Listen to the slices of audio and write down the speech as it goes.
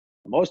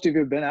Most of you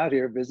have been out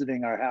here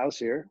visiting our house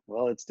here.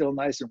 Well, it's still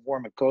nice and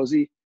warm and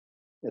cozy.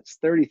 It's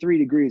 33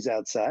 degrees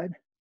outside,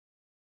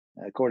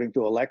 according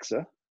to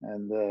Alexa,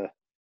 and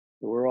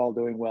we're all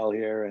doing well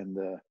here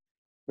and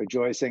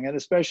rejoicing, and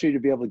especially to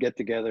be able to get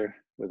together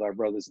with our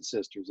brothers and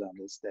sisters on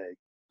this day.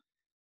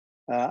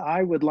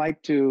 I would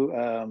like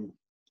to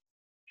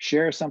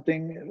share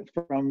something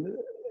from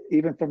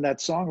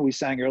that song we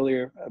sang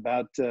earlier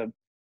about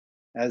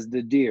as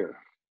the deer.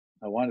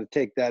 I want to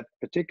take that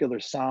particular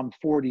Psalm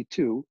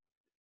 42.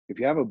 If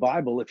you have a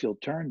Bible, if you'll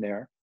turn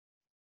there,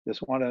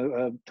 just want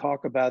to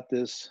talk about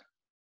this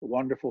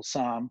wonderful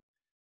Psalm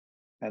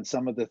and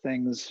some of the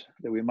things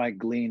that we might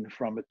glean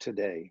from it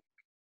today.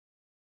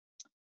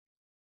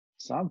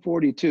 Psalm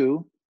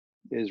 42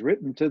 is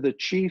written to the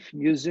chief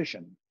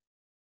musician.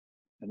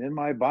 And in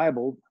my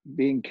Bible,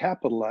 being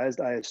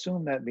capitalized, I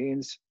assume that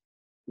means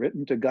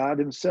written to God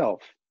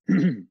himself,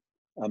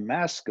 a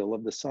maskil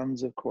of the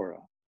sons of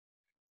Korah.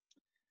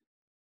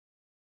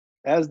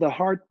 As the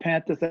hart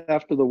panteth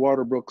after the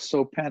water brooks,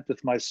 so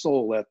panteth my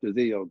soul after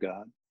thee, O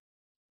God.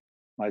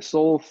 My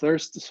soul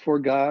thirsts for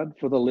God,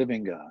 for the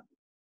living God.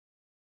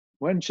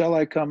 When shall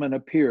I come and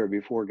appear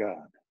before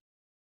God?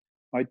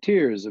 My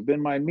tears have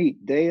been my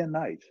meat day and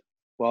night,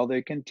 while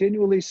they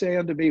continually say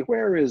unto me,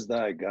 where is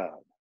thy God?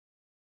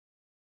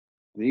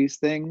 These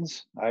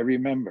things I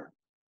remember,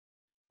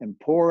 and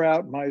pour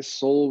out my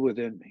soul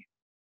within me.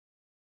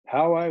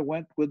 How I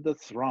went with the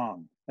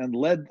throng, and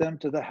led them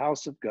to the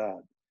house of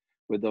God,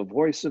 with a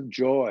voice of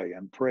joy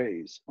and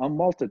praise, a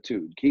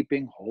multitude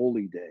keeping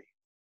holy day.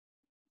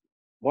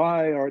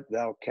 Why art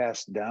thou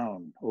cast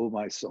down, O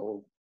my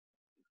soul?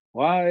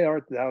 Why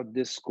art thou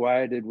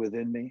disquieted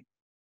within me?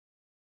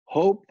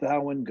 Hope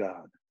thou in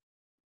God,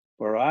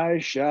 for I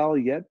shall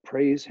yet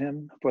praise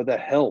him for the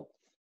health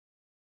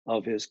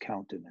of his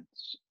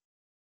countenance.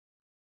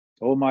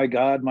 O my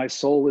God, my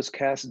soul is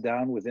cast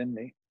down within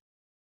me.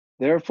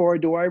 Therefore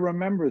do I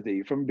remember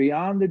thee from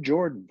beyond the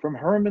Jordan, from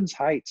Hermon's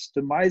heights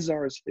to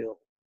Mizar's hill.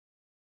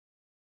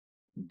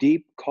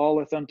 Deep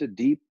calleth unto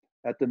deep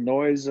at the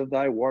noise of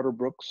thy water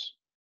brooks.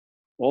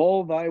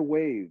 All thy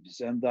waves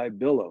and thy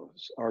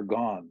billows are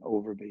gone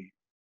over me.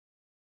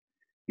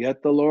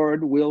 Yet the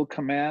Lord will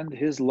command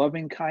his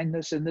loving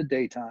kindness in the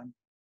daytime,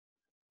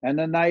 and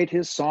the night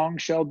his song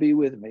shall be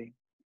with me,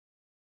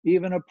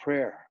 even a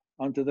prayer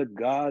unto the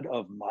God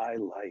of my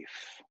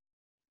life.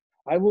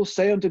 I will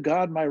say unto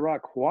God my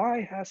rock,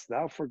 why hast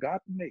thou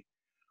forgotten me?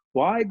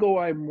 Why go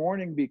I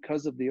mourning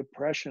because of the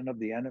oppression of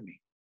the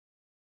enemy?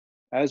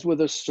 As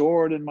with a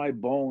sword in my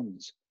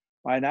bones,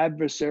 mine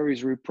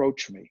adversaries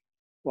reproach me,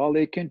 while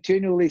they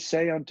continually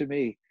say unto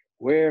me,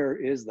 where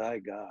is thy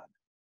God?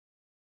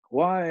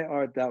 Why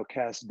art thou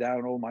cast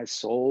down, O my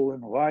soul,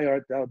 and why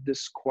art thou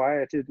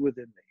disquieted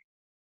within me?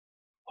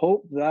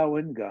 Hope thou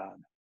in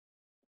God,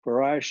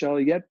 for I shall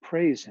yet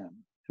praise him,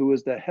 who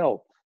is the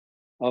health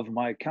of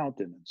my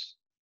countenance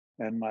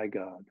and my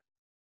God.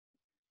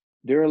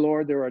 Dear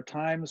Lord, there are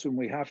times when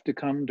we have to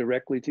come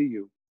directly to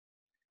you,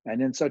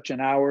 and in such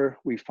an hour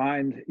we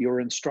find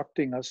you're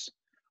instructing us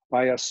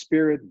by a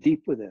spirit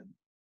deep within.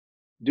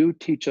 Do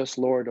teach us,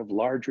 Lord, of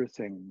larger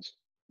things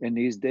in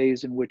these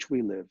days in which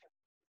we live.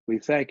 We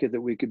thank you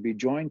that we could be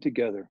joined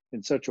together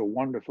in such a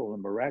wonderful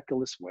and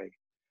miraculous way.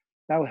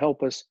 Now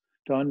help us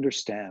to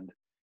understand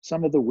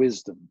some of the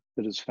wisdom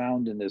that is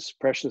found in this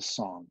precious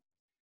song.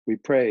 We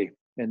pray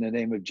in the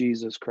name of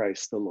Jesus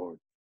Christ the Lord.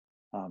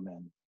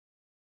 Amen.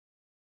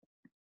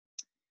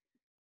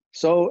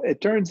 So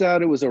it turns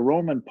out it was a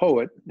Roman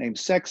poet named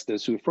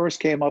Sextus who first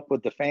came up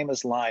with the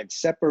famous line,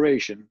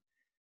 separation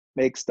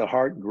makes the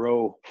heart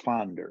grow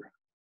fonder.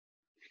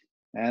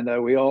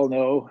 And we all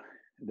know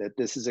that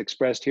this is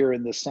expressed here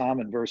in this psalm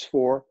in verse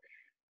 4,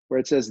 where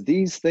it says,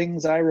 these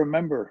things I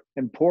remember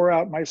and pour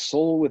out my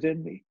soul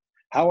within me,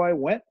 how I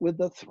went with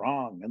the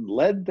throng and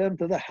led them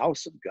to the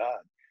house of God,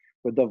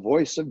 with the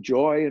voice of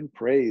joy and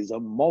praise, a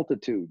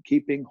multitude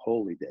keeping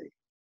holy day.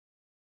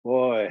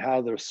 Boy,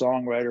 how the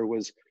songwriter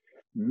was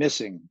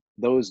missing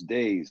those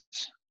days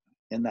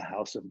in the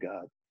house of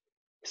God.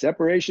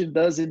 Separation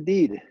does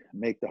indeed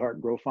make the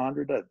heart grow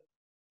fonder, doesn't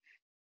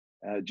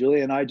it?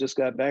 Julie and I just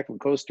got back from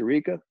Costa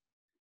Rica,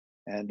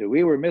 and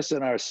we were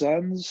missing our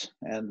sons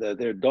and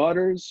their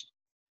daughters,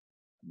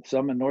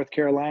 some in North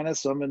Carolina,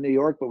 some in New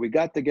York, but we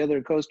got together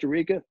in Costa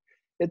Rica.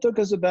 It took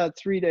us about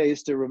 3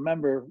 days to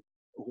remember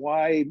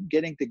why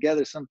getting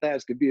together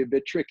sometimes could be a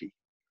bit tricky.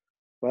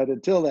 But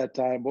until that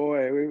time,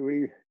 boy,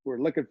 we were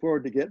looking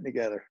forward to getting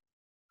together.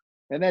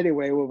 And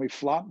anyway, when we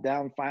flopped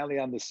down finally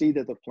on the seat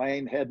of the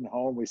plane heading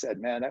home, we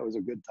said, man, that was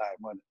a good time,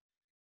 wasn't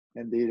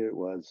it? Indeed it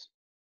was.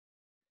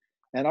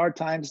 And our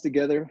times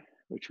together,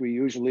 which we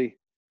usually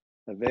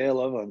avail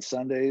of on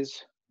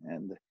Sundays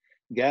and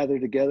gather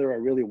together,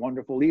 are really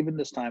wonderful. Even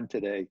this time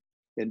today,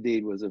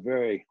 indeed, was a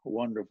very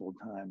wonderful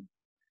time.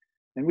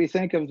 And we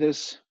think of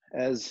this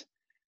as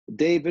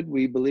David.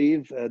 We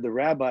believe the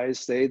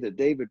rabbis say that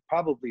David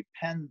probably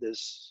penned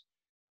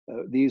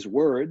these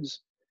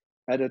words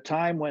at a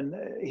time when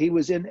he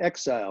was in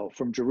exile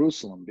from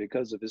Jerusalem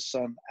because of his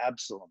son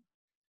Absalom.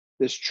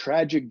 This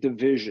tragic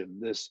division,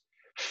 this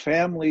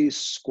family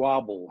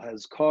squabble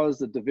has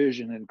caused a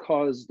division and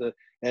caused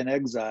an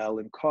exile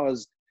and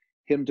caused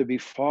him to be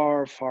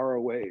far, far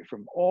away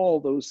from all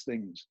those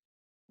things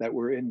that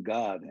were in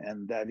God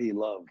and that he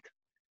loved.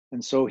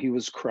 And so he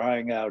was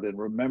crying out and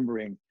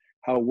remembering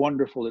how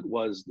wonderful it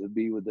was to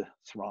be with the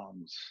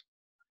throngs.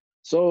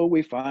 So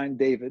we find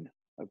David,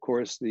 of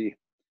course, the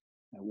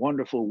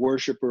wonderful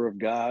worshiper of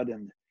God.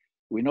 And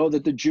we know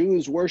that the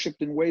Jews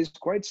worshiped in ways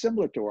quite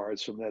similar to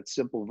ours from that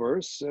simple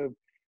verse,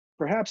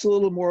 perhaps a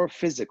little more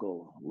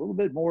physical, a little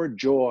bit more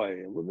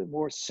joy, a little bit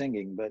more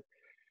singing, but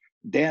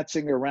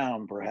dancing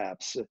around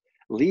perhaps,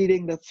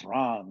 leading the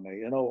throng,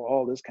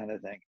 all this kind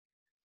of thing.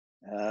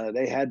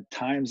 They had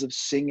times of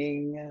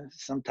singing,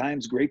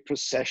 sometimes great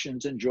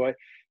processions and joy.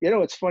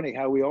 It's funny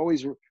how we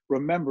always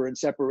remember in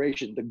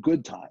separation the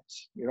good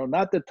times,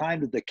 not the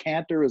time that the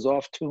cantor is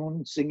off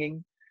tune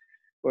singing,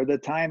 or the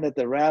time that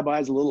the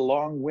rabbi's a little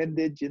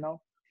long-winded.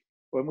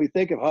 When we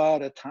think of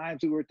the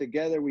times we were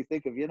together, we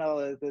think of,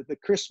 the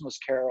Christmas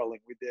caroling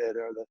we did,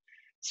 or the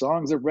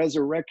songs of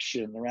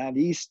resurrection around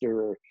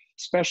Easter, or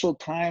special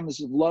times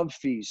of love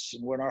feasts,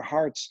 and when our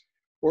hearts,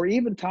 or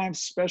even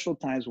special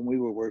times when we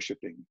were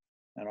worshiping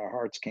and our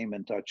hearts came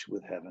in touch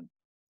with heaven.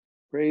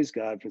 Praise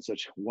God for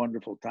such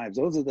wonderful times.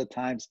 Those are the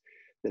times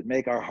that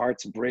make our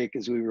hearts break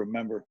as we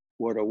remember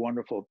what a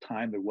wonderful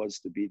time it was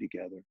to be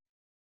together.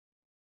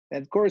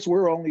 And of course,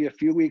 we're only a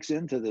few weeks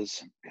into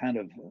this kind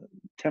of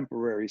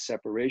temporary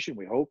separation,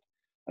 we hope,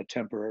 a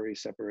temporary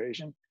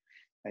separation.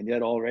 And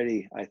yet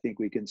already, I think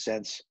we can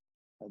sense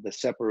the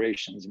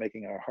separations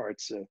making our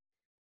hearts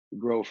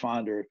grow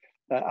fonder.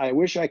 I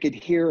wish I could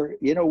hear,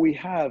 we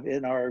have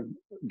in our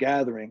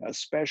gathering a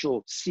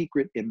special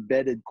secret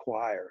embedded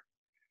choir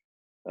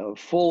of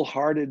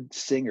full-hearted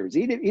singers,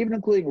 even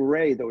including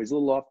Ray, though he's a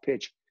little off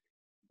pitch.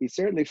 He's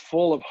certainly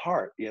full of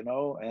heart,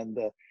 and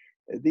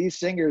these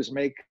singers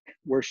make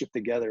worship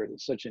together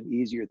such an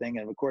easier thing.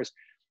 And of course,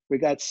 we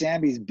got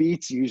Sammy's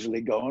beats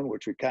usually going,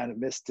 which we kind of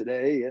missed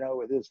today,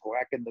 with his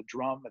whacking the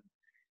drum,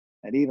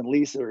 and even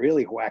Lisa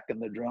really whacking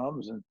the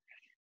drums.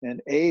 And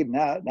Abe,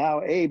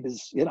 now Abe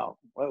is,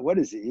 what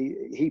is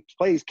he? He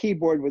plays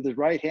keyboard with his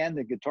right hand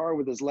and guitar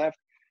with his left.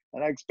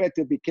 And I expect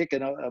to be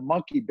kicking a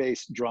monkey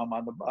bass drum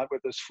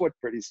with his foot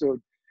pretty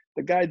soon.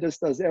 The guy just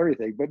does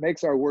everything, but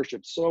makes our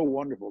worship so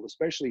wonderful,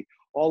 especially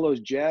all those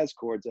jazz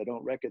chords I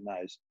don't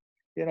recognize.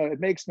 It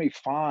makes me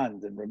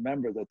fond and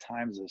remember the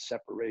times of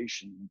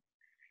separation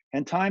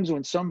and times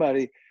when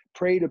somebody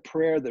prayed a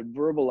prayer that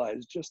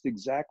verbalized just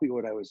exactly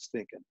what I was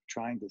thinking,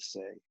 trying to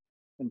say.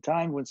 And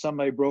time when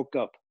somebody broke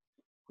up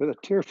with a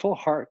tearful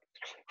heart,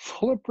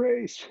 full of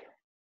praise.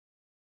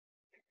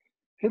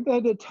 And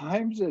then the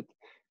times that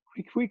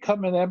we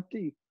come in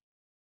empty,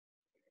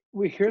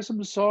 we hear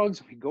some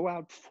songs, we go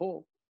out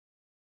full.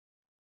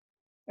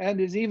 And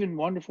there's even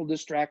wonderful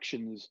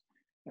distractions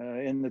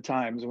in the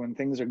times when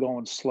things are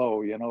going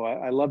slow.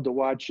 I love to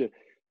watch,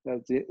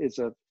 it's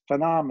a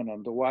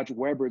phenomenon to watch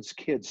Weber's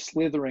kids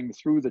slithering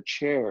through the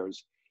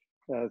chairs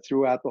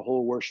throughout the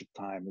whole worship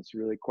time. It's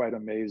really quite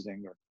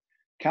amazing. Or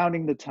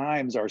counting the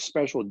times our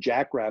special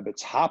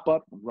jackrabbits hop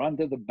up, run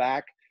to the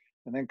back,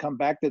 and then come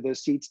back to their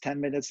seats 10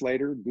 minutes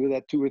later, do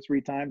that 2 or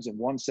 3 times in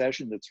one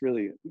session. That's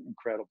really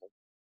incredible.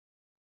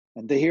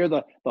 And to hear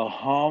the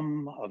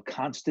hum of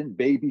constant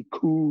baby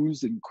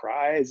coos and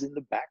cries in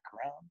the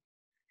background,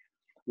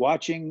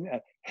 watching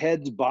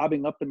heads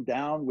bobbing up and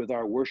down with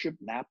our worship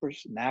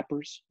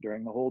nappers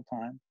during the whole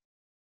time.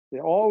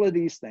 All of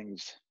these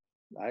things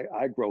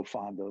I grow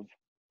fond of.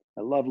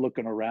 I love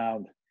looking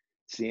around,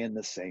 seeing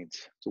the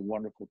saints. It's a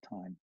wonderful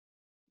time.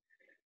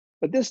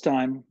 But this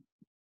time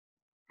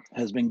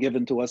has been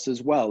given to us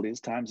as well, these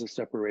times of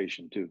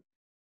separation, to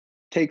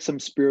take some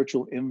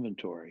spiritual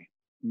inventory.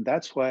 And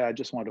that's why I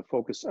just want to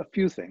focus a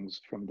few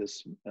things from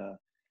this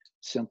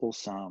simple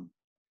psalm.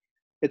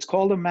 It's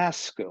called a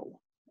maskil,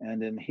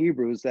 and in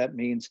Hebrews that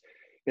means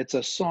it's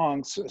a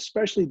song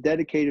especially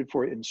dedicated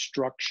for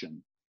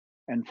instruction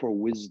and for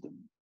wisdom.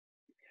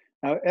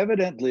 Now,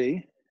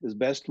 evidently, as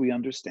best we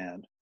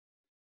understand,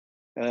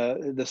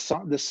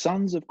 the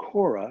sons of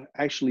Korah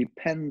actually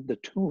penned the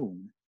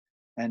tune,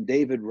 and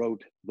David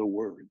wrote the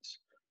words.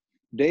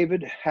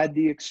 David had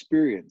the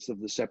experience of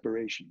the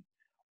separation,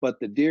 but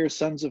the dear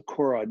sons of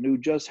Korah knew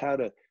just how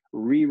to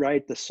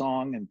rewrite the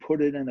song and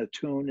put it in a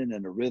tune and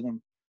in a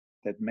rhythm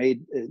that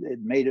made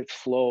it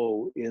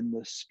flow in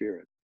the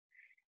spirit.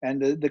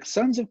 And the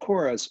sons of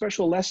Korah, a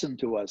special lesson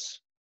to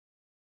us,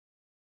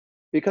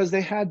 because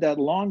they had that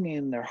longing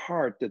in their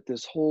heart that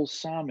this whole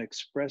psalm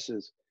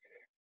expresses,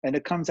 and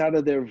it comes out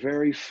of their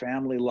very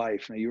family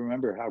life. Now, you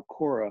remember how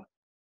Korah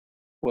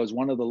was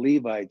one of the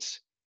Levites,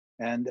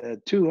 and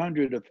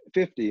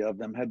 250 of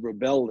them had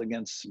rebelled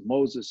against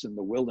Moses in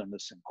the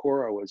wilderness, and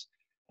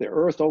the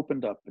earth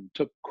opened up and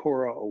took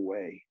Korah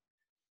away.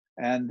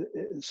 And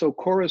so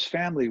Korah's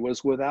family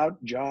was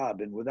without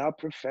job and without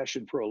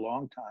profession for a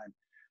long time.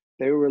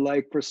 They were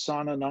like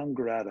persona non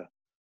grata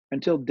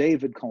until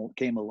David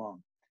came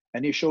along,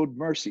 and he showed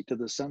mercy to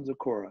the sons of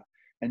Korah,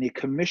 and he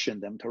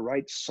commissioned them to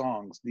write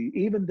songs,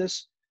 even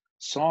this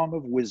Song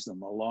of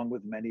Wisdom, along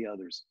with many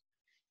others.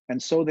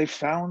 And so they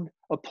found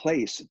a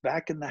place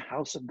back in the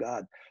house of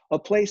God, a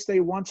place they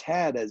once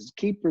had as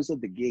keepers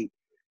of the gate.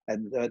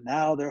 And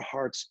now their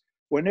hearts,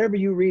 whenever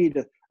you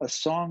read a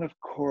song of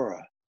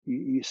Korah,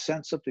 you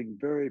sense something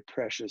very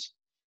precious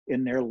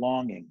in their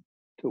longing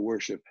to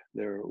worship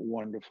their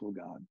wonderful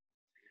God.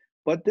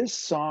 But this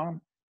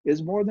psalm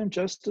is more than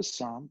just a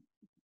psalm,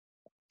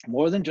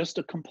 more than just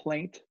a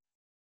complaint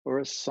or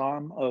a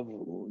psalm of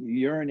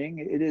yearning.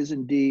 It is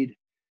indeed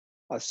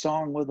a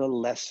song with a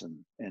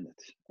lesson in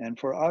it. And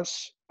for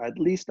us, at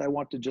least I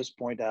want to just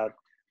point out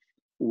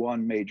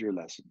one major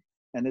lesson,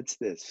 and it's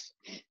this.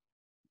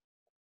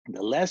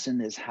 The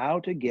lesson is how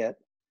to get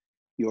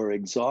your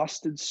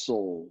exhausted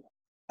soul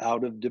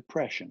out of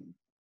depression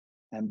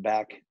and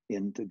back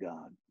into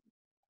God.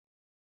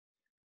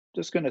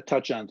 Just going to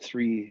touch on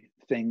three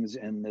things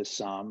in this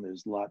psalm.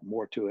 There's a lot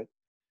more to it.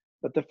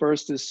 But the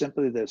first is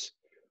simply this.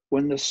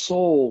 When the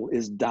soul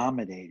is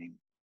dominating,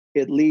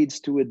 it leads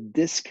to a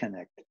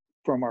disconnect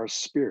from our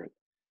spirit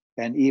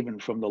and even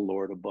from the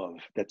Lord above.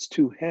 That's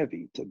too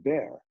heavy to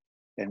bear,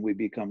 and we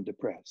become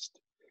depressed.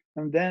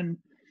 And then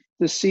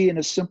to see in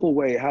a simple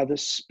way how the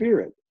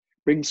Spirit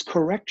brings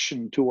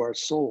correction to our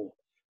soul,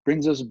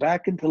 brings us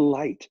back into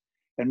light,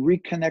 and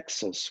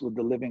reconnects us with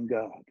the living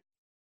God,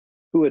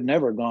 who had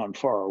never gone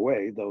far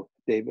away, though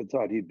David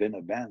thought he'd been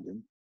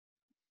abandoned.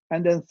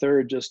 And then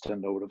third, just to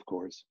note, of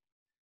course,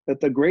 that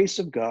the grace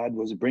of God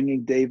was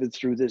bringing David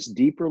through this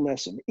deeper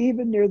lesson,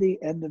 even near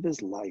the end of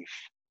his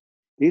life.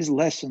 These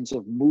lessons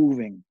of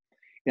moving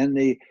in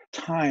the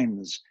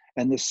times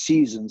and the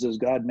seasons as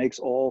God makes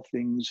all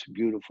things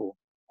beautiful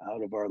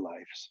out of our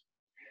lives.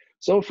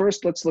 So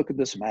first, let's look at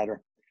this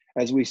matter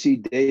as we see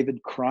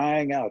David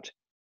crying out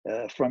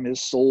from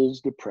his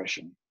soul's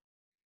depression.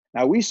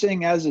 Now, we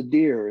sing As a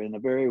Deer in a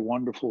very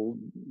wonderful,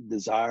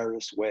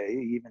 desirous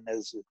way, even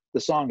as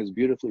the song is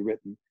beautifully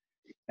written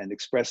and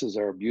expresses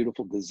our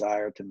beautiful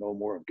desire to know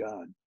more of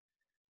God.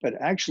 But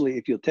actually,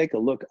 if you'll take a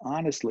look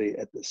honestly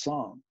at the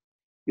song,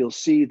 you'll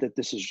see that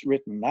this is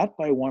written not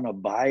by one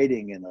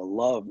abiding in a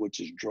love which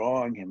is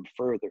drawing him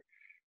further,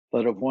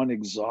 but of one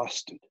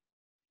exhausted,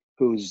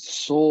 whose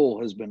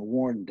soul has been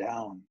worn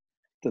down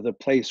to the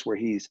place where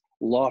he's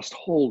lost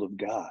hold of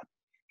God.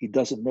 He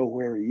doesn't know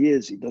where he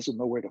is. He doesn't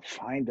know where to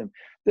find him.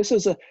 This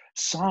is a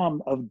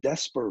psalm of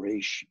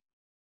desperation.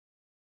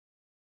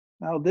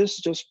 Now, this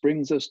just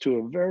brings us to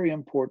a very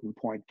important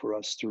point for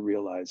us to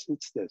realize.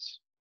 It's this.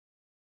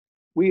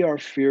 We are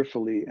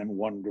fearfully and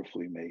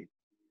wonderfully made.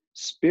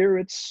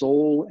 Spirit,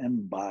 soul,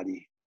 and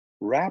body,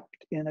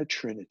 wrapped in a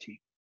trinity.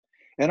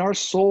 And our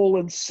soul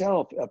and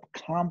self, a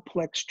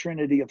complex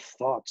trinity of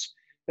thoughts,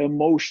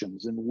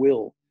 emotions, and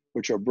will,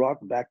 which are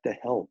brought back to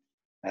health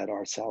at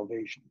our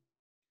salvation.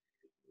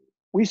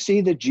 We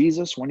see that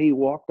Jesus, when he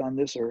walked on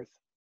this earth,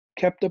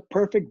 kept a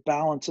perfect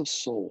balance of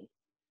soul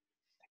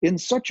in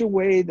such a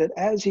way that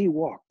as he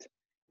walked,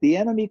 the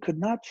enemy could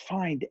not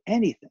find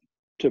anything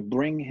to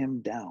bring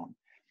him down.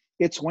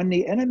 It's when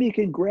the enemy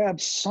can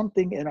grab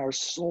something in our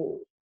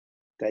soul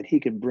that he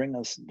can bring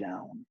us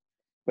down.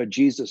 But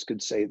Jesus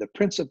could say, the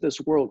prince of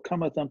this world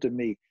cometh unto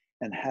me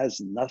and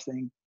has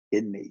nothing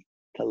in me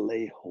to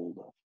lay hold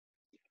of.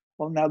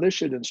 Well, now this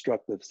should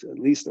instruct us at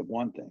least of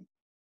one thing.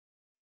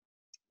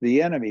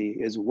 The enemy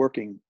is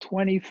working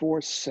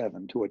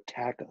 24/7 to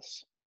attack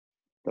us,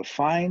 to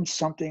find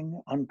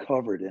something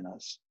uncovered in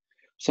us,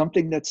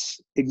 something that's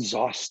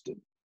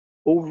exhausted,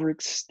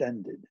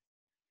 overextended,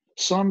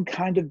 some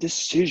kind of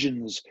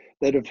decisions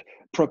that have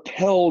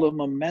propelled a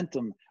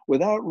momentum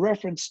without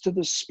reference to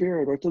the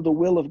Spirit or to the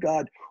will of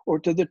God or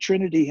to the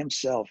Trinity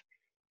himself.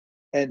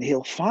 And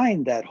he'll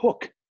find that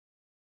hook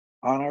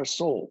on our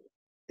soul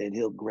and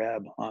he'll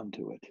grab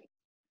onto it.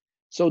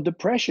 So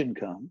depression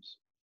comes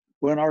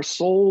when our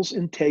soul's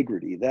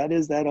integrity, that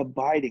is, that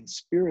abiding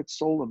spirit,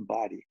 soul, and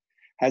body,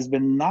 has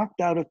been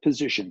knocked out of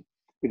position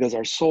because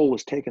our soul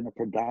has taken a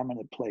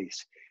predominant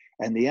place.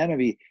 And the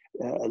enemy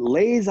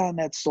lays on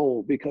that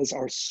soul because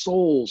our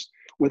souls,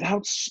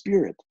 without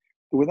spirit,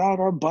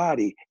 without our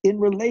body, in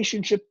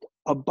relationship,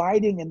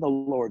 abiding in the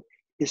Lord,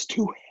 is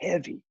too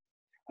heavy.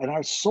 And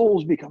our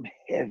souls become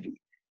heavy.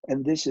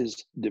 And this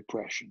is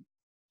depression.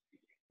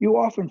 You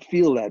often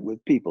feel that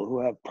with people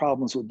who have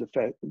problems with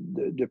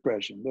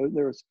depression.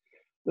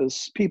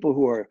 There's people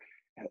who are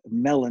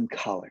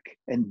melancholic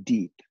and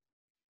deep,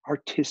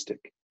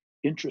 artistic,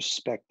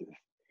 introspective.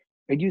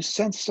 And you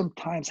sense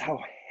sometimes how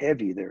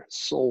heavy their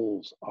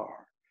souls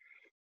are.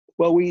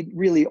 Well, we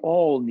really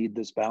all need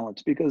this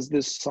balance because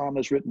this psalm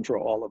is written for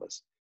all of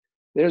us.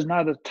 There's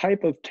not a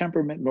type of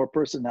temperament nor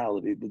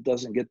personality that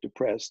doesn't get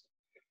depressed.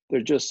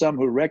 There's just some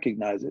who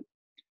recognize it.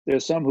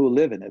 There's some who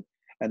live in it,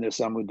 and there's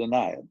some who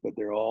deny it, but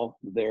they're all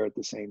there at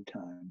the same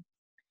time.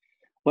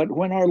 But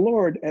when our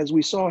Lord, as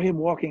we saw him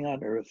walking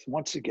on earth,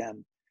 once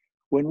again,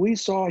 when we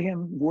saw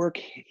him work,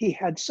 he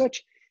had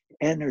such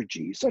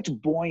energy, such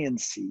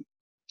buoyancy,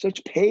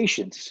 such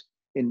patience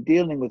in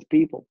dealing with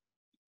people,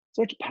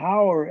 such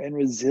power and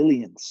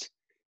resilience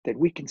that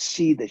we can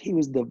see that he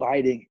was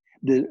residing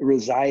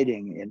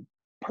in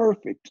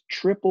perfect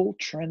triple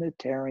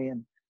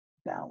Trinitarian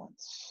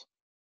balance.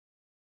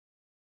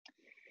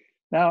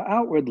 Now,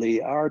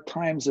 outwardly, our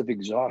times of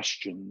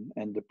exhaustion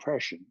and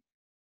depression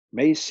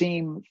may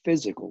seem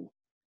physical,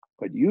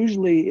 but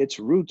usually its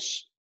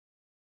roots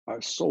are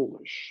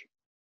soulish.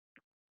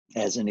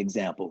 As an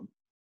example,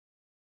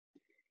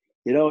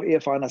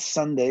 if on a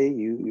Sunday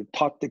you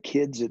taught the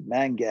kids at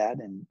Mangad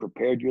and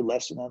prepared your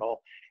lesson and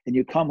all, and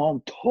you come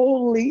home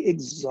totally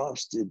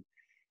exhausted,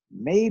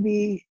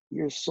 maybe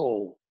your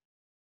soul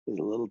is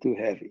a little too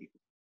heavy.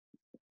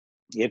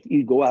 If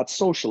you go out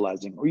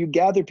socializing or you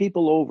gather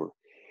people over,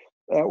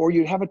 or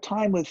you have a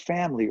time with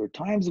family or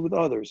times with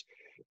others,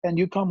 and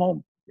you come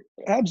home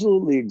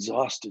absolutely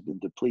exhausted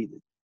and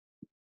depleted,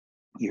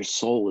 your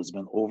soul has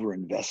been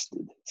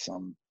overinvested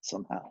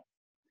somehow.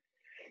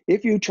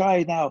 If you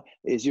try now,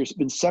 as you've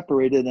been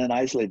separated and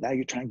isolated, now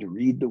you're trying to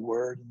read the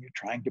word and you're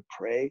trying to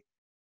pray,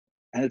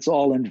 and it's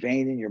all in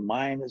vain, and your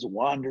mind is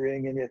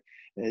wandering, and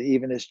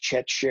even as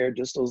Chet shared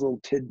just those little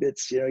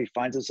tidbits, he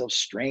finds himself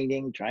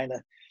straining, trying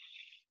to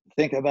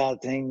think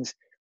about things.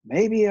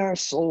 Maybe our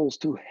soul's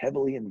too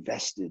heavily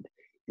invested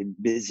in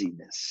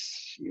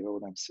busyness. You know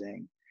what I'm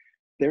saying?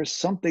 There's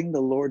something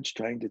the Lord's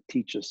trying to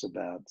teach us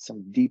about,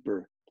 some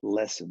deeper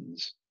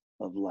lessons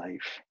of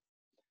life.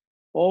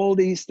 All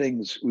these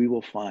things we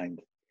will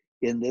find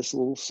in this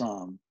little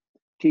psalm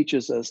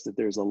teaches us that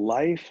there's a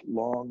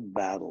lifelong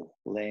battle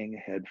laying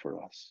ahead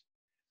for us.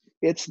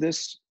 It's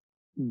this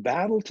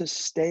battle to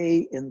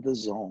stay in the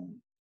zone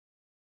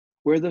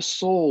where the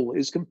soul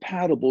is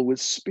compatible with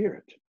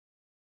spirit.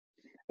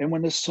 And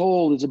when the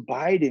soul is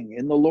abiding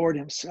in the Lord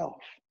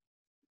himself,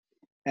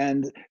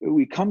 and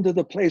we come to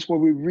the place where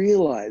we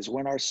realize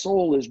when our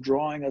soul is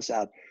drawing us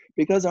out,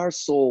 because our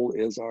soul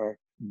is our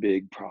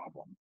big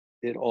problem.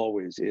 It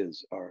always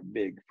is our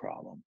big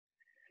problem.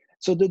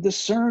 So to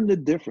discern the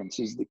difference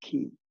is the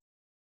key.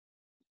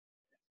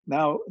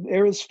 Now,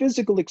 there is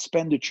physical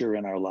expenditure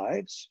in our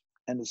lives,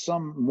 and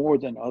some more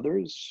than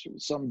others.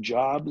 Some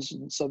jobs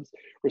and some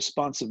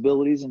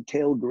responsibilities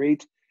entail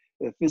great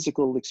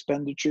physical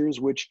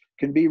expenditures, which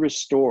can be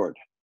restored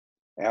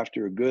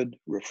after a good,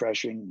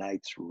 refreshing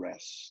night's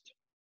rest.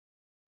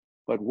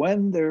 But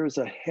when there's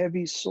a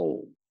heavy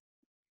soul,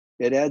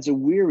 it adds a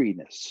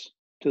weariness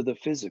to the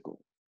physical,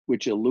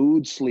 which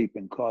eludes sleep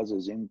and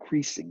causes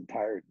increasing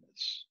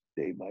tiredness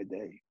day by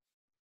day.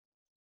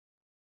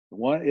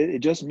 It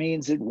just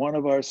means that one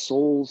of our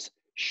soul's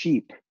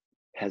sheep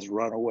has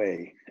run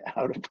away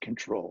out of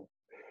control.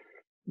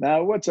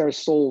 Now, what's our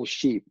soul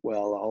sheep?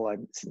 Well, all I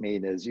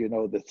mean is,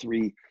 the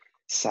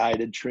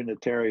three-sided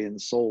Trinitarian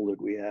soul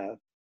that we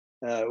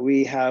have.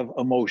 We have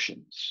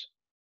emotions.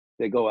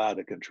 They go out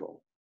of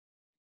control.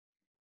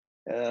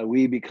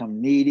 We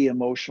become needy,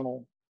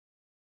 emotional,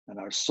 and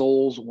our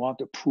souls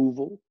want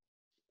approval.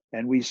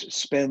 And we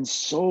spend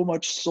so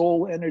much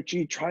soul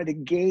energy trying to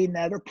gain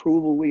that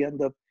approval, we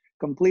end up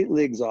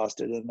completely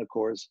exhausted and, of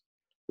course,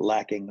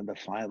 lacking the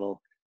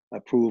final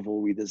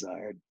approval we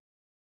desired.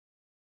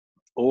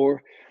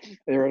 Or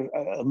there's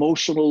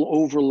emotional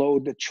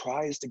overload that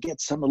tries to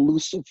get some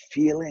elusive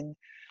feeling,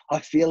 a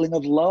feeling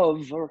of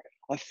love, or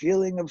a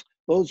feeling of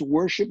those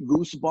worship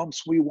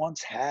goosebumps we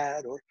once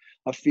had, or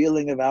a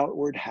feeling of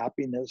outward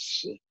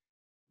happiness.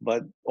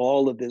 But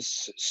all of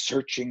this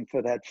searching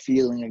for that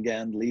feeling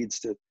again leads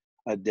to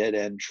a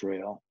dead-end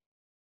trail.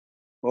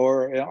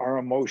 Or our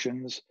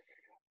emotions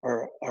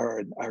are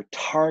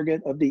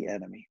target of the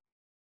enemy.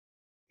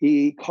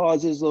 He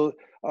causes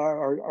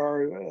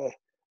our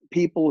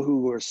people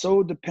who are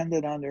so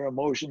dependent on their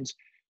emotions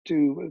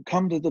to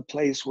come to the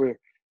place where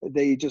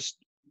they just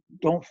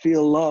don't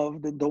feel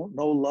loved and don't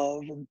know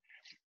love.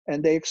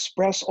 And they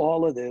express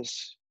all of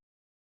this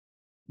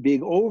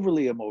being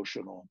overly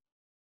emotional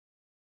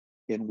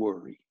in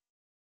worry.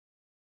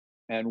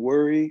 And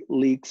worry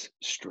leaks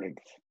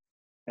strength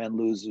and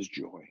loses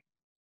joy.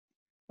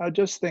 Now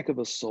just think of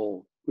a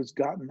soul who's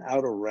gotten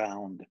out of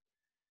round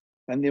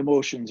and the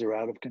emotions are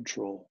out of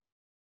control.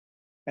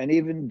 And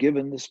even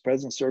given this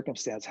present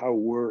circumstance, how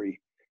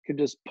worry can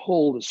just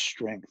pull the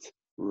strength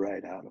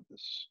right out of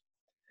us.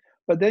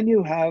 But then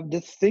you have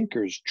the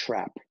thinker's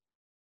trap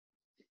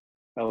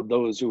of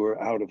those who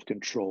are out of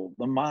control.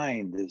 The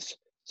mind is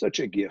such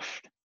a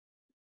gift,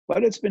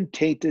 but it's been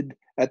tainted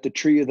at the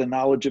tree of the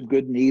knowledge of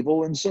good and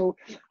evil. And so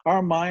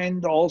our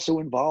mind also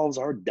involves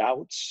our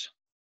doubts,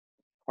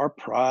 our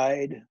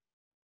pride,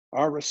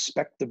 our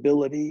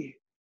respectability.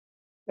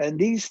 And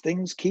these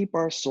things keep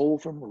our soul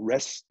from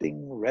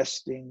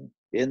resting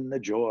in the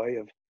joy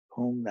of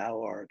whom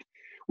thou art.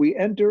 We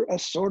enter a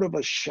sort of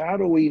a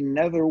shadowy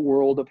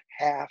netherworld of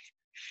half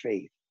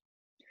faith.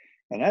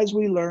 And as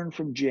we learn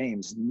from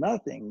James,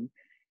 nothing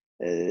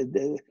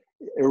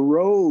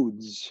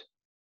erodes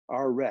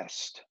our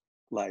rest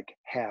like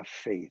half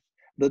faith.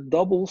 The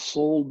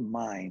double-souled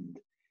mind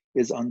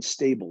is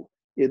unstable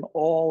in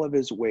all of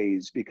his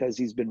ways because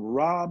he's been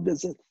robbed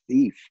as a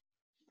thief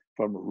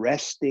from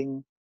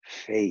resting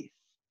faith.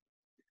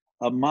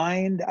 A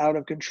mind out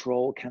of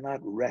control cannot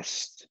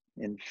rest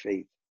in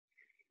faith.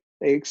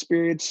 They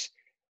experience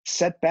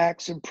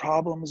setbacks and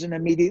problems, and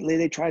immediately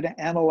they try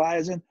to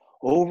analyze and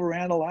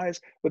overanalyze,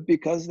 but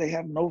because they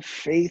have no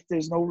faith,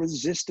 there's no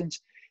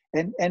resistance,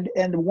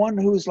 And one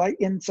who's like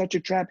in such a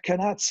trap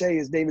cannot say,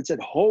 as David said,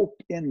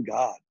 hope in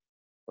God,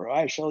 for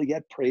I shall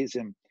yet praise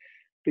him,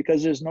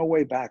 because there's no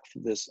way back for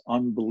this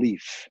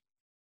unbelief,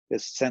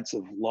 this sense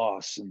of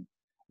loss and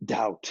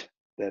doubt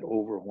that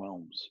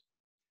overwhelms.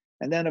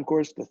 And then, of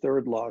course, the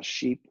third lost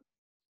sheep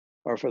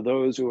are for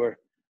those who are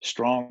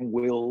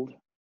strong-willed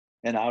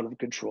and out of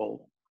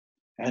control.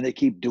 And they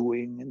keep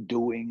doing and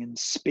doing and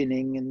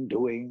spinning and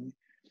doing,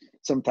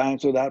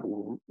 sometimes without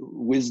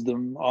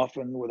wisdom,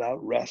 often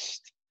without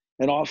rest,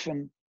 and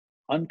often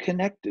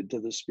unconnected to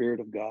the Spirit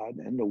of God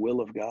and the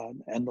will of God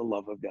and the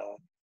love of God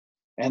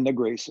and the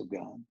grace of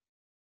God.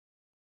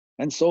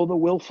 And so the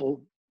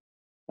willful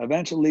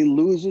eventually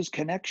loses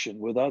connection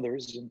with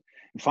others and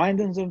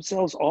finds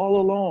themselves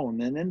all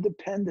alone and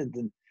independent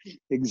and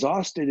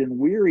exhausted and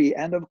weary.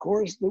 And of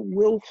course, the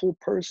willful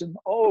person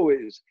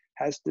always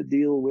has to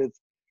deal with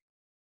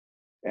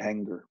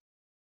anger.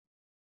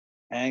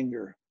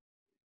 Anger.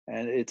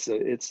 And it's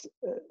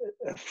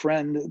a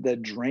friend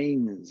that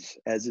drains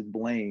as it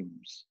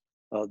blames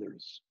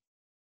others.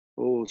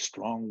 Oh,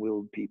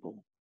 strong-willed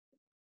people.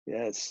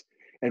 Yes.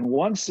 And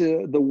once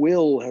the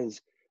will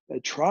has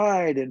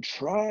tried and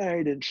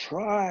tried and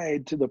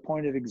tried to the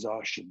point of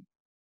exhaustion,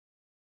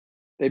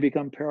 they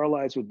become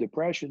paralyzed with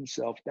depression,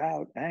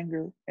 self-doubt,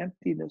 anger,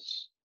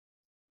 emptiness,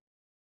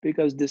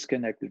 because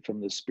disconnected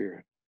from the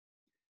Spirit.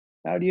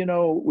 Now, do you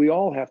know, we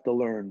all have to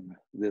learn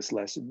this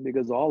lesson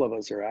because all of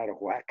us are out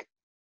of whack.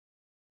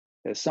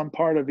 There's some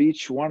part of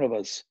each one of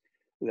us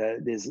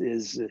that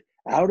is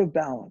out of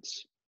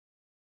balance.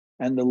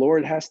 And the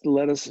Lord has to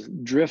let us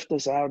drift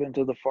us out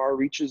into the far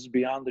reaches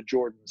beyond the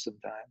Jordan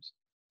sometimes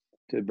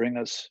to bring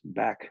us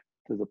back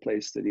to the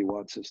place that he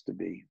wants us to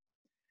be.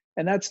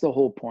 And that's the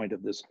whole point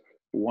of this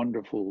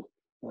wonderful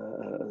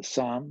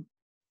psalm.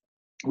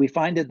 We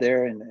find it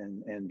there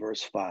in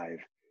verse 5,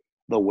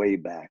 the way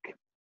back.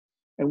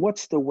 And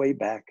what's the way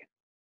back?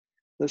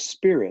 The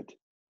Spirit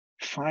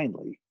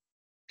finally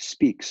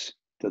speaks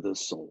to the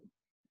soul.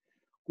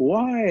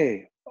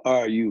 Why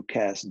are you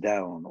cast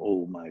down,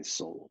 O my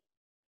soul?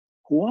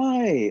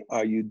 Why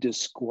are you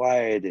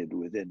disquieted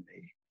within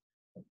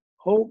me?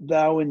 Hope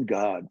thou in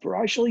God, for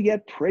I shall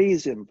yet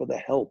praise him for the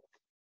help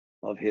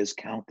of his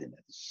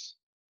countenance.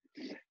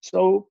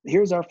 So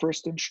here's our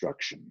first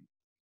instruction,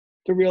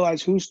 to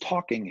realize who's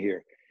talking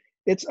here.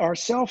 It's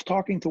ourself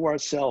talking to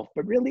ourself,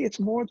 but really it's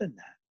more than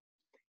that.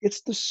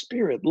 It's the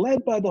Spirit,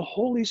 led by the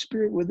Holy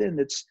Spirit within,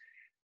 that's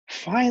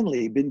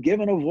finally been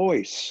given a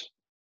voice,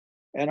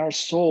 and our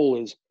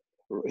soul is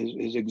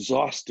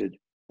exhausted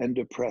and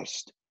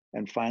depressed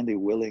and finally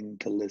willing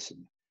to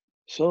listen.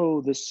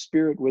 So the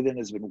Spirit within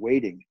has been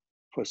waiting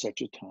for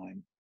such a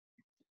time.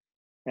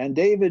 And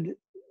David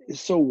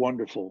is so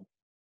wonderful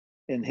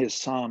in his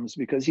Psalms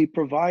because he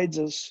provides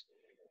us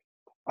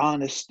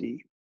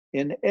honesty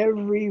in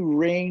every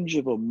range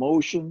of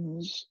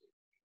emotions.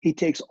 He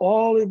takes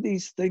all of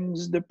these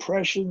things,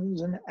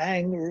 depressions and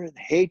anger and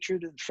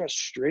hatred and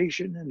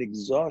frustration and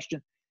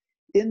exhaustion,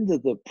 into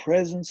the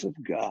presence of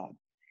God.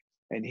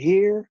 And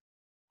here,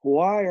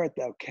 why art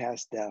thou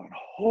cast down?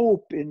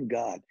 Hope in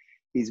God.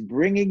 He's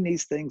bringing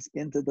these things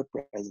into the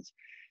presence.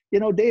 You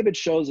know, David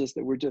shows us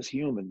that we're just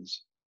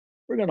humans.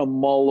 We're going to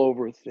mull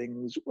over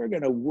things. We're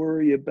going to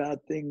worry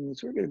about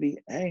things. We're going to be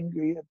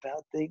angry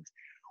about things.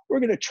 We're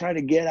going to try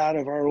to get out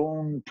of our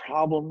own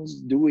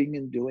problems, doing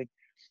and doing.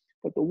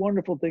 But the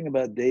wonderful thing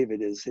about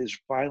David is his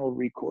final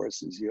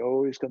recourse is he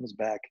always comes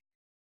back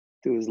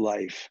to his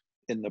life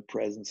in the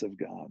presence of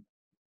God.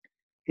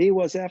 He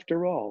was,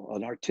 after all,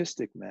 an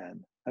artistic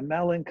man, a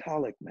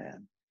melancholic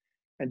man.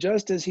 And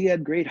just as he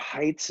had great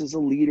heights as a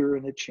leader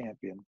and a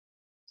champion,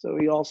 so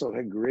he also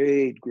had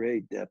great,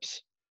 great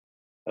depths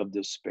of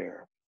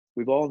despair.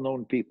 We've all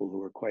known people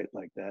who are quite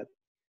like that,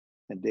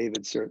 and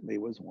David certainly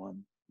was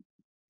one.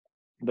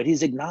 But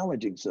he's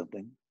acknowledging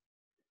something.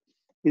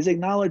 He's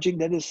acknowledging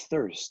that his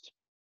thirst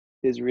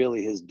is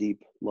really his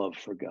deep love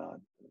for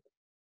God.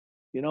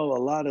 You know, a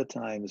lot of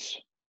times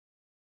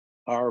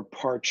our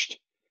parched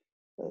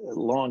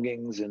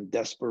longings and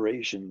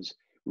desperations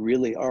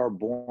really are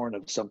born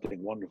of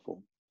something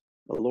wonderful.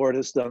 The Lord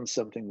has done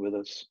something with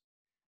us,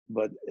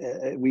 but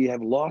we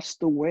have lost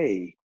the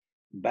way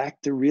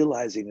back to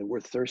realizing that we're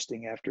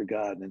thirsting after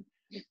God. And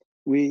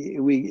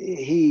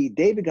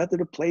David got to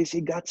the place,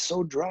 he got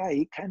so dry,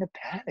 he kind of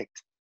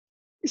panicked.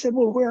 He said,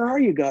 well, where are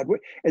you, God?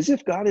 As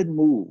if God had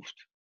moved,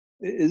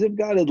 as if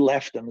God had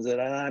left him and said,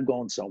 I'm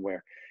going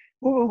somewhere.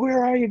 Well,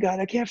 where are you, God?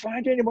 I can't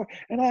find you anymore.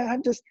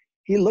 And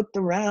he looked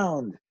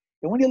around.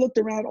 And when he looked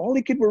around, all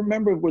he could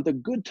remember were the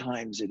good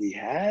times that he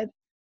had.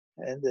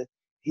 And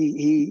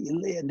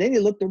and then he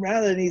looked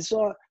around and he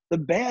saw the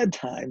bad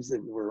times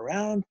that were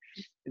around.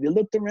 And he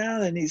looked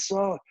around and he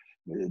saw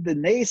the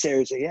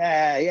naysayers say,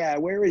 yeah,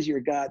 where is your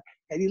God?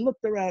 And he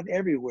looked around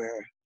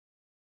everywhere,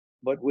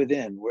 but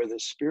within, where the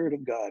Spirit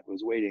of God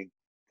was waiting,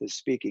 was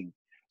speaking.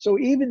 So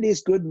even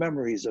these good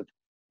memories of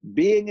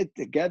being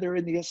together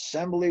in the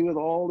assembly with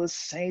all the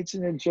saints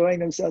and enjoying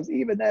themselves,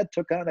 even that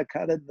took on a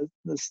kind of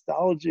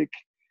nostalgic,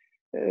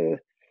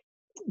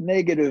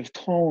 negative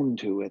tone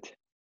to it.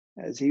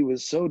 as he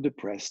was so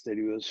depressed that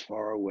he was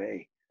far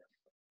away.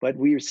 But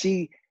we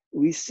see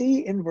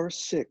in verse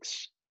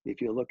 6,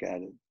 if you look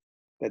at it,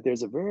 that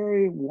there's a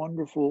very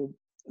wonderful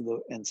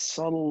and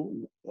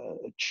subtle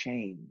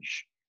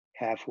change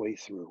halfway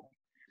through,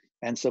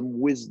 and some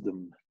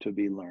wisdom to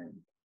be learned.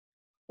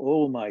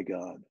 Oh my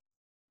God,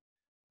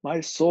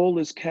 my soul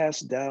is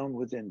cast down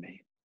within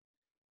me.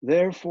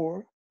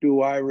 Therefore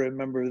do I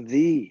remember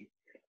thee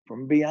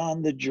from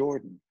beyond the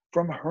Jordan,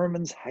 from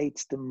Hermon's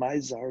heights to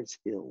Mizar's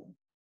hill.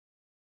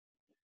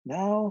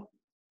 Now,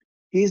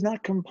 he's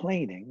not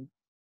complaining.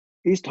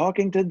 He's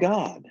talking to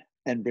God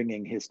and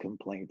bringing his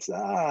complaints.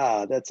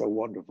 Ah, that's a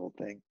wonderful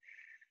thing.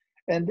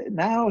 And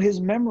now his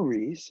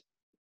memories,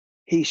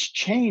 he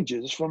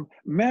changes from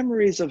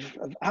memories of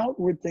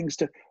outward things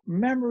to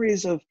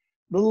memories of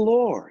the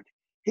Lord.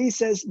 He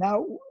says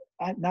now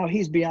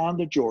he's beyond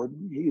the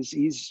Jordan.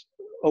 He's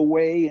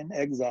away in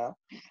exile.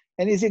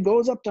 And as he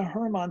goes up to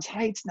Hermon's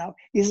heights now,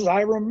 he says,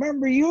 I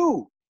remember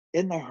you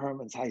in the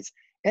Hermon's heights.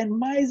 And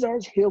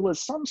Mizar's hill is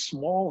some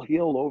small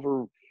hill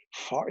over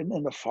far in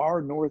the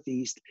far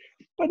northeast.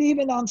 But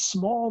even on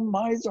small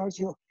Mizar's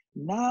hill,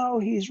 now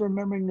he's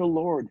remembering the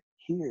Lord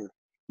here.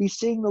 He's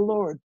seeing the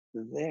Lord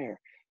there.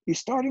 He's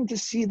starting to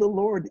see the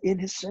Lord in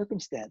his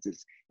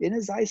circumstances, in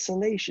his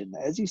isolation,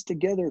 as he's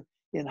together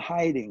in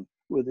hiding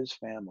with his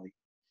family.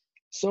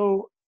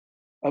 So,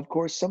 of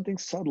course, something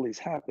subtle has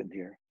happened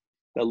here.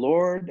 The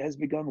Lord has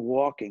begun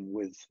walking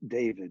with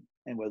David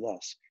and with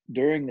us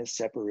during this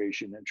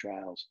separation and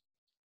trials.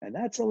 And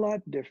that's a lot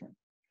different.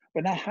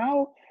 But now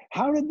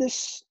how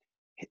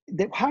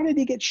did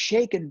he get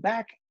shaken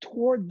back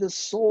toward the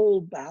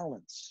soul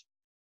balance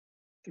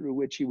through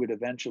which he would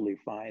eventually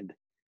find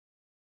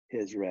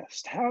his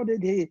rest? How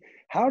did the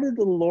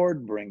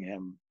Lord bring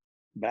him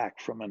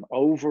back from an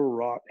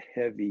overwrought,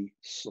 heavy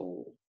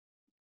soul?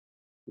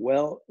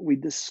 Well, we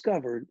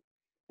discovered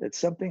that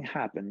something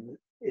happened.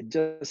 It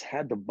just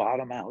had to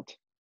bottom out.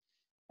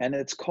 And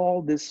it's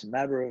called this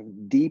matter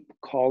of deep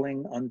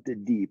calling unto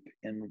deep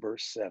in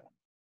verse 7.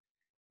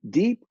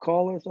 Deep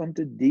calleth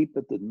unto deep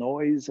at the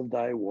noise of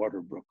thy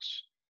water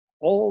brooks.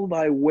 All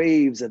thy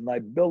waves and thy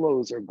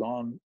billows are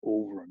gone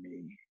over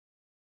me.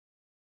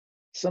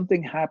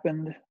 Something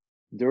happened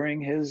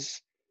during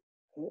his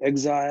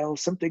exile.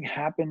 Something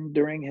happened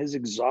during his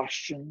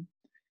exhaustion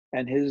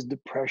and his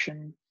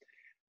depression.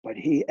 But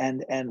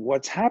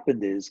what's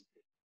happened is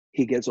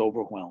he gets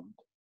overwhelmed.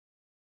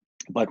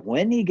 But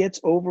when he gets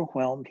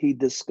overwhelmed, he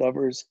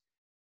discovers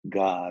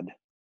God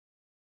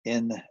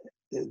in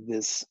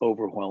this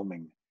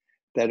overwhelming,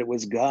 that it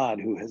was God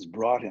who has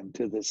brought him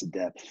to this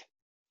depth.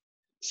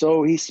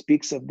 So he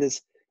speaks of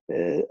this.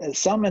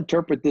 Some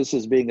interpret this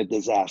as being a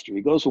disaster.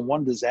 He goes from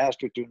one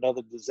disaster to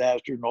another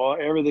disaster,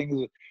 and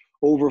everything's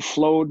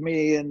overflowed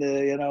me, and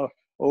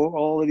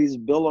all of these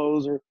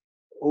billows are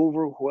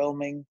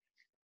overwhelming.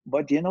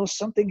 But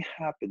something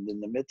happened in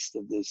the midst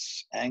of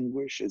this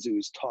anguish as he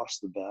was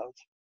tossed about.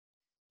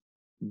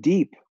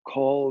 Deep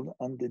called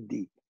unto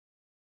deep.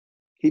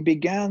 He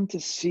began to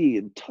see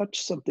and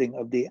touch something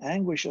of the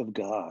anguish of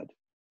God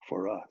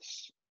for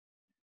us.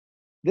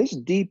 This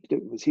deep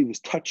that he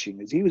was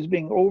touching, as he was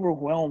being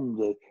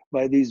overwhelmed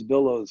by these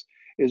billows,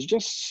 is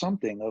just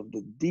something of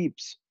the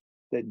deeps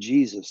that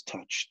Jesus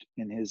touched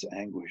in his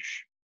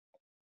anguish.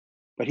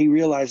 But he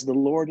realized the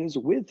Lord is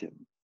with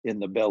him in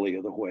the belly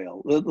of the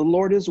whale. The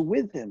Lord is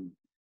with him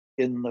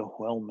in the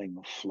whelming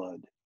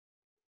flood.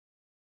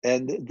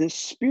 And this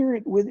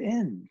spirit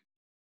within,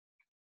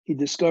 he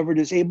discovered,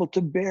 is able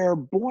to bear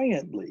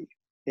buoyantly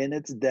in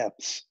its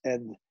depths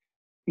and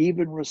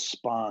even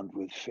respond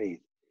with faith.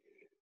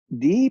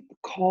 Deep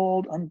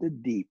called unto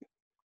deep.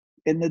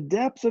 In the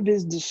depth of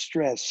his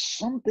distress,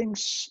 something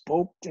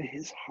spoke to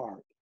his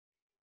heart.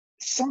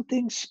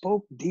 Something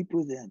spoke deep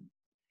within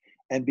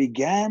and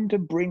began to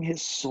bring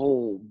his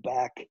soul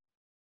back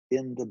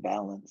in the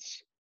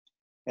balance.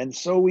 And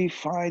so we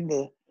find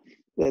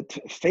that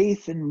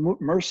faith and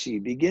mercy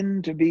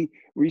begin to be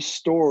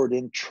restored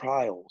in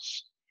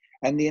trials.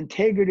 And the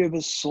integrity of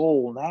his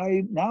soul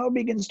now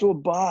begins to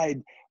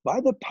abide by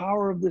the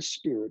power of the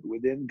Spirit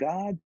within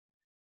God.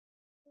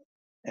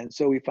 And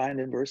so we find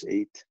in verse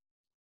 8,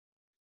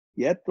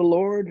 yet the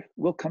Lord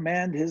will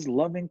command his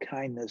loving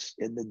kindness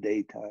in the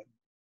daytime,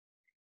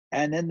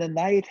 and in the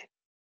night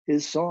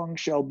his song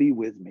shall be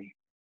with me,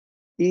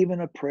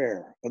 even a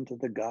prayer unto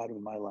the God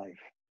of my life.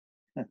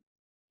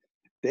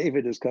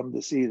 David has come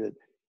to see that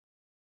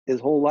his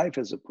whole life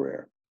is a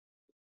prayer,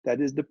 that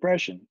his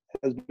depression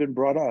has been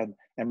brought on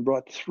and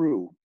brought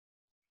through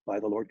by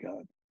the Lord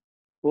God.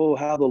 Oh,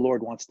 how the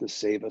Lord wants to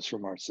save us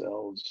from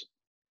ourselves.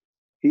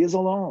 He is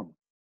alone,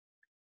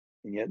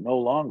 and yet no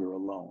longer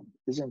alone.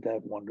 Isn't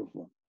that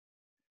wonderful?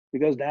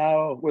 Because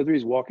now, whether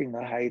he's walking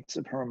the heights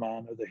of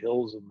Hermon or the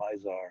hills of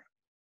Mizar,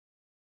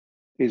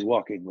 he's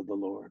walking with the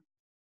Lord.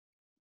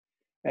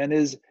 And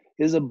his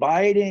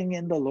abiding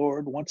in the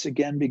Lord once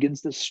again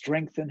begins to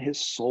strengthen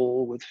his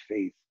soul with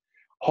faith.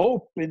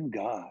 Hope in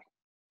God.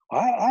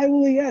 I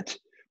will yet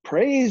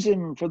praise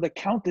him for the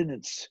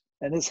countenance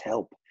and his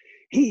help.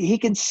 He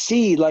can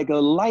see like a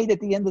light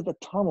at the end of the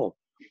tunnel.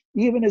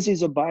 even as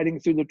he's abiding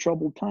through the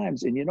troubled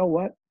times. And you know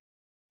what?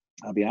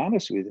 I'll be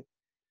honest with you.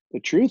 The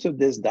truth of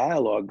this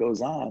dialogue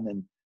goes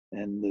on,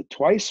 and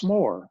twice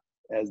more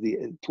as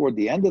toward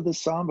the end of the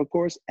psalm, of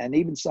course, and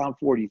even Psalm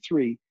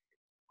 43,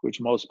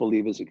 which most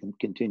believe is a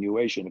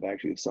continuation of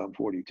actually Psalm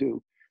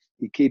 42.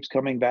 He keeps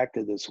coming back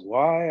to this.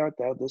 Why art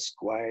thou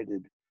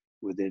disquieted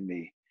within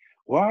me?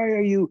 Why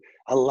are you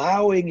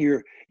allowing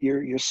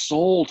your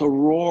soul to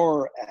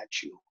roar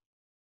at you?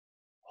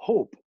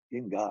 Hope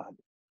in God,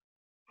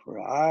 for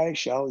I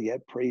shall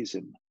yet praise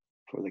him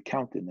for the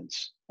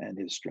countenance and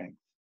his strength.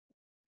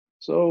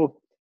 So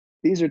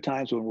these are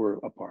times when we're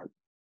apart,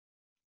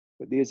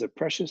 but these are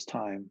precious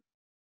time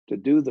to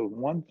do the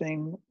one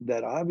thing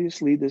that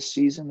obviously this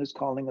season is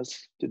calling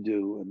us to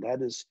do, and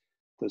that is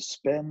to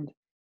spend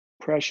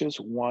precious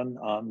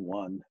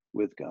one-on-one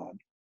with God.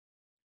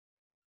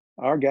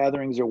 Our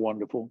gatherings are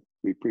wonderful.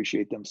 We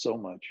appreciate them so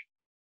much,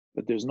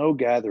 but there's no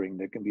gathering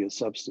that can be a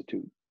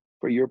substitute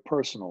for your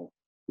personal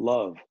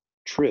love,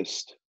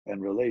 tryst,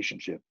 and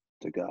relationship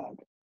to God.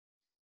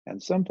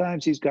 And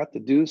sometimes he's got to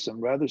do some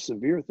rather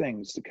severe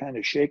things to kind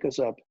of shake us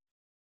up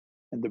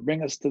and to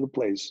bring us to the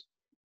place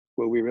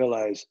where we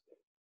realize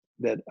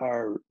that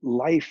our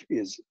life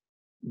is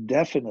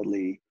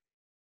definitely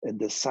and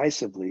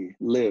decisively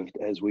lived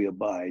as we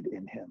abide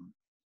in him.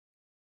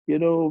 You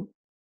know,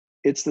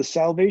 it's the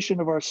salvation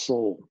of our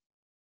soul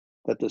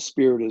that the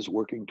Spirit is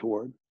working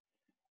toward.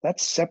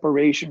 That's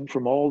separation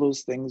from all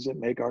those things that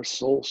make our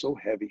soul so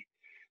heavy,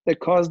 that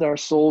caused our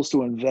souls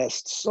to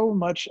invest so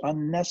much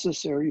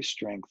unnecessary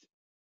strength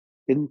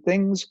in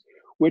things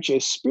which a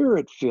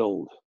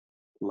Spirit-filled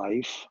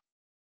life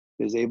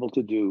is able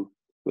to do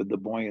with the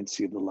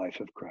buoyancy of the life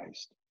of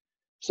Christ.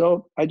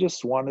 So I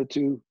just wanted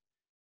to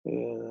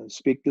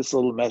speak this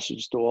little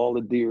message to all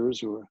the deers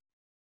who are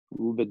a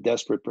little bit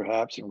desperate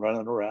perhaps and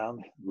running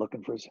around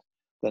looking for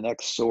the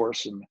next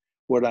source and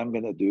what I'm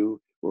going to do.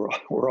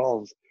 We're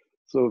all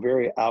so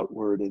very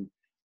outward, and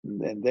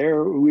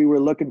there we were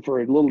looking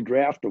for a little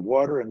draft of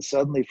water and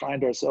suddenly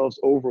find ourselves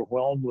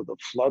overwhelmed with the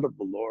flood of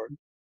the Lord.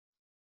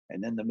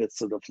 And in the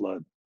midst of the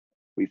flood,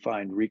 we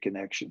find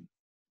reconnection,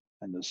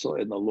 and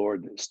the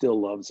Lord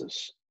still loves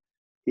us.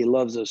 He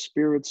loves us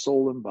spirit,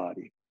 soul, and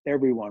body,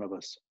 every one of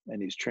us,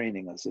 and he's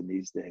training us in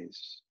these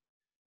days.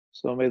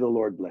 So may the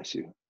Lord bless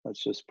you.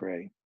 Let's just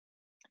pray.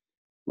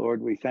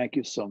 Lord, we thank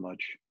you so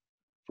much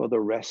for the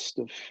rest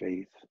of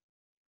faith,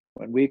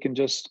 when we can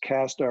just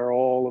cast our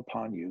all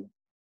upon you.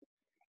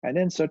 And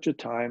in such a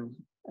time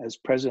as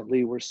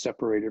presently we're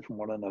separated from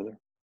one another,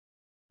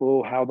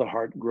 oh, how the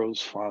heart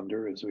grows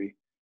fonder as we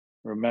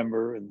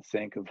remember and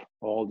think of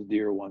all the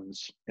dear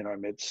ones in our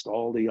midst,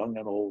 all the young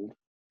and old.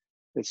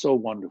 It's so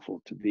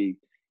wonderful to be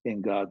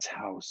in God's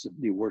house and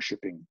be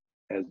worshiping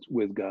as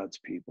with God's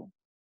people.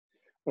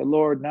 But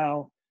Lord,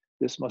 now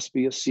this must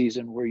be a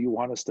season where you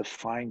want us to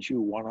find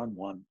you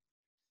one-on-one,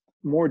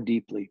 more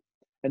deeply,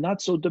 and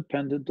not so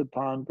dependent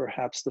upon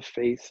perhaps the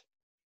faith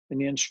and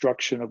the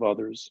instruction of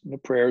others, and the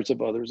prayers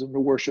of others, and the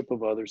worship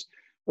of others,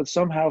 but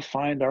somehow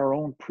find our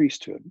own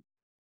priesthood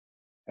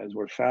as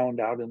we're found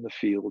out in the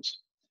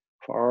fields,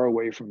 far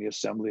away from the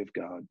assembly of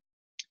God.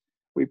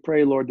 We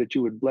pray, Lord, that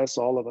you would bless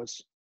all of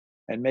us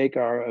and make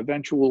our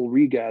eventual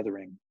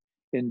regathering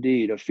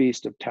indeed a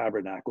feast of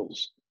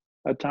tabernacles,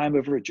 a time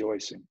of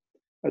rejoicing,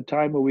 a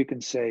time where we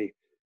can say,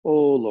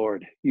 oh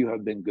Lord, you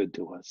have been good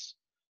to us.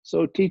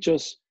 So teach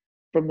us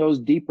from those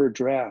deeper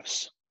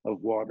drafts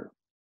of water,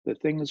 the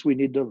things we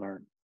need to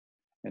learn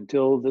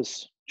until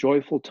this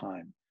joyful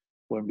time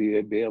when we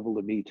will be able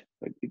to meet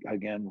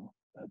again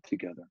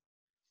together.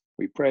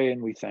 We pray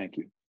and we thank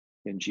you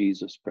in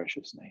Jesus'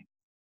 precious name.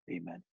 Amen.